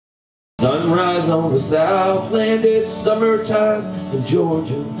Sunrise on the Southland, it's summertime in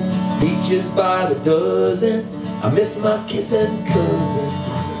Georgia. Beaches by the dozen, I miss my kissing cousin.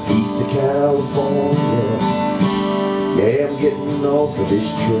 East of California, yeah, I'm getting off of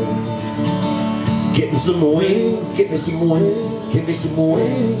this train. Getting some wings, get me some wings, give me some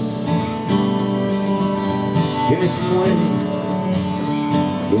wings. Give me some wings,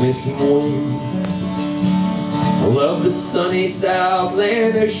 give me some wings. I love the sunny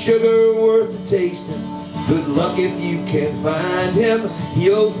Southland, there's sugar worth the tasting. Good luck if you can find him,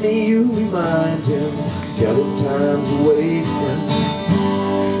 he owes me, you remind him. Tell him time's wasting,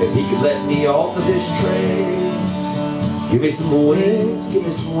 if he could let me off of this train. Give me some wings, give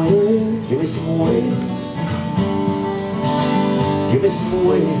me some wings, give me some wings. Give me some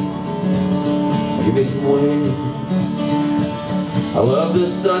wings, give me some wings. I love the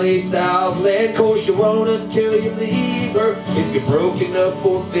sunny Southland, course you won't until you leave her. If you're broke enough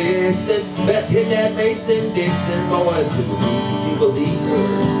for fixing, best hit that Mason-Dixon, boys, 'cause it's easy to believe her.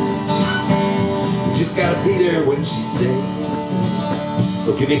 You just gotta be there when she sings.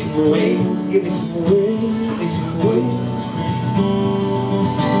 So give me some wings, give me some wings, give me some wings.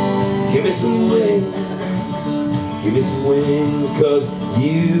 Give me some wings, give me some wings, 'cause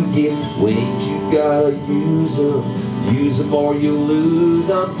you get wings, you gotta use them. Use them or you lose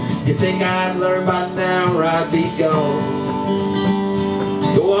them. You think I'd learn by now or I'd be gone.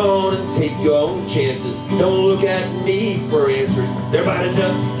 Go on and take your own chances. Don't look at me for answers. They're about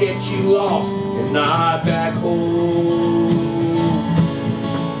enough to get you lost and not back home.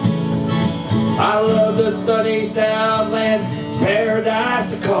 I love the sunny Southland, it's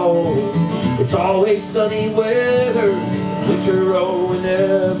paradise of cold. It's always sunny weather, winter or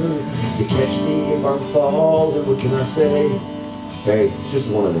whenever. You catch me if I'm falling, what can I say? Hey, it's just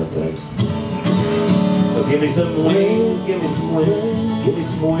one of them things. So give me some wings, give me some wings, give me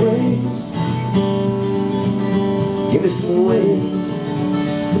some wings. Give me some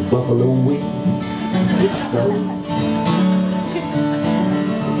wings, some buffalo wings with some.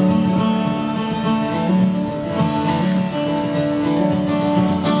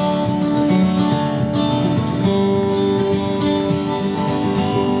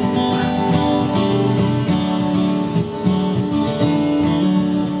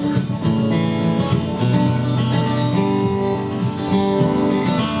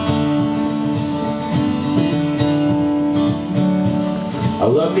 I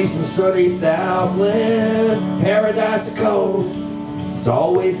love me some sunny Southland, paradise of cold. It's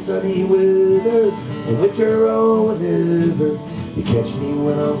always sunny weather, in winter or whenever. You catch me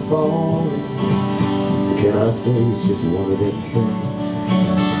when I'm falling. What can I say? It's just one of them things.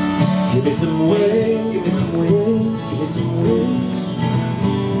 Give me some wings, give me some wings, give me some wings.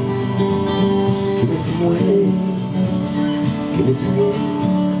 Give me some wings, give me some wings.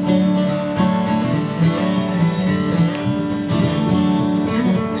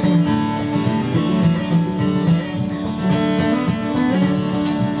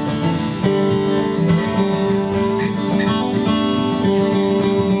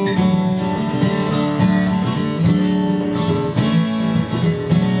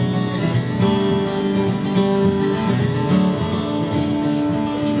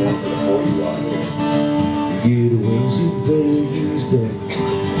 Get wings, you better use them.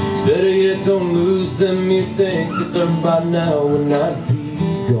 Better yet, don't lose them. You think that they're by now and I'd be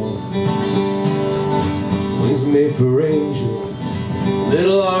gone. Wings made for angels, a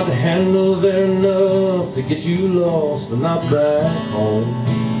little hard to handle. They're enough to get you lost, but not back home.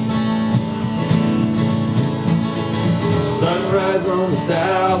 Sunrise on the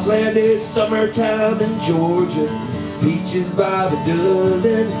Southland, it's summertime in Georgia. Beaches by the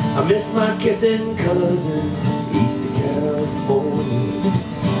dozen, I miss my kissing cousin. East of California,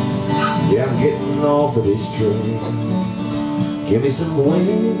 yeah, I'm getting off of this train. Give me some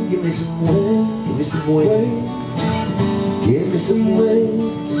wings, give me some wings, give me some wings. Give me some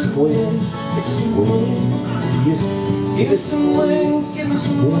wings, give me some wings, give me some wings. Yes, give me some wings, give me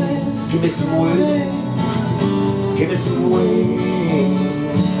some wings, give me some wings. Give me some wings.